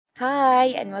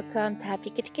Hi and welcome to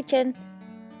Happy Kitty Kitchen.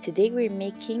 Today we're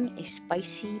making a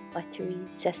spicy, buttery,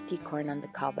 zesty corn on the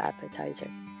cob appetizer.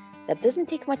 That doesn't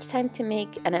take much time to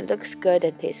make and it looks good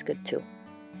and tastes good too.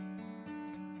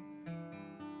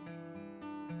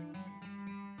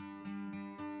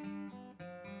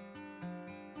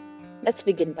 Let's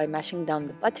begin by mashing down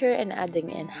the butter and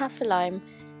adding in half a lime.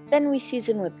 Then we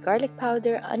season with garlic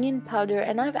powder, onion powder,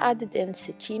 and I've added in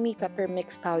sichimi pepper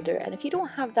mix powder. And if you don't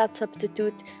have that,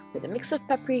 substitute with a mix of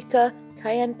paprika,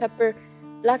 cayenne pepper,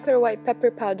 black or white pepper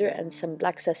powder, and some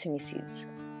black sesame seeds.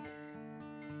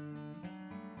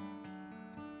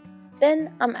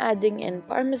 Then I'm adding in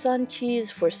parmesan cheese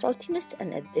for saltiness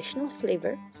and additional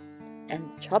flavor, and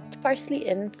chopped parsley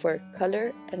in for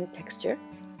color and texture.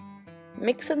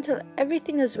 Mix until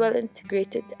everything is well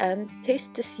integrated and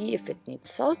taste to see if it needs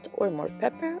salt or more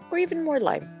pepper or even more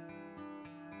lime.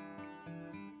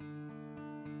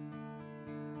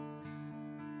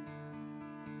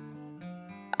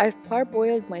 I've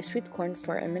parboiled my sweet corn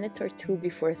for a minute or two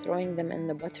before throwing them in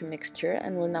the butter mixture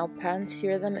and will now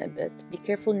pan-sear them a bit. Be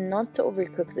careful not to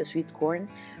overcook the sweet corn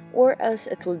or else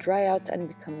it will dry out and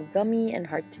become gummy and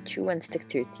hard to chew and stick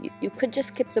to your teeth. You could just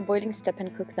skip the boiling step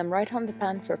and cook them right on the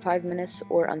pan for 5 minutes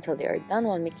or until they are done,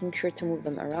 while making sure to move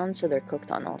them around so they're cooked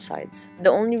on all sides.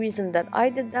 The only reason that I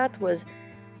did that was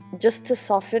just to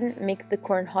soften, make the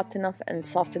corn hot enough and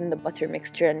soften the butter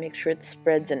mixture and make sure it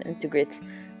spreads and integrates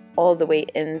all the way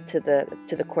into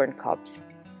the corn cobs.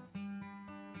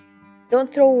 Don't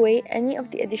throw away any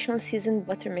of the additional seasoned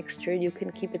butter mixture. You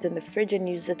can keep it in the fridge and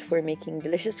use it for making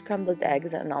delicious scrambled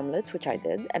eggs and omelets, which I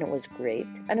did, and it was great.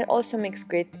 And it also makes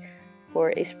great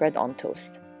for a spread on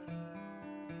toast.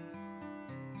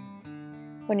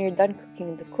 When you're done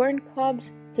cooking the corn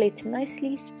cobs, plate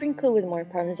nicely, sprinkle with more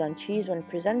Parmesan cheese when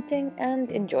presenting, and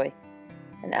enjoy.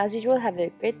 And as usual, have a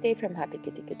great day from Happy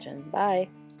Kitty Kitchen. Bye!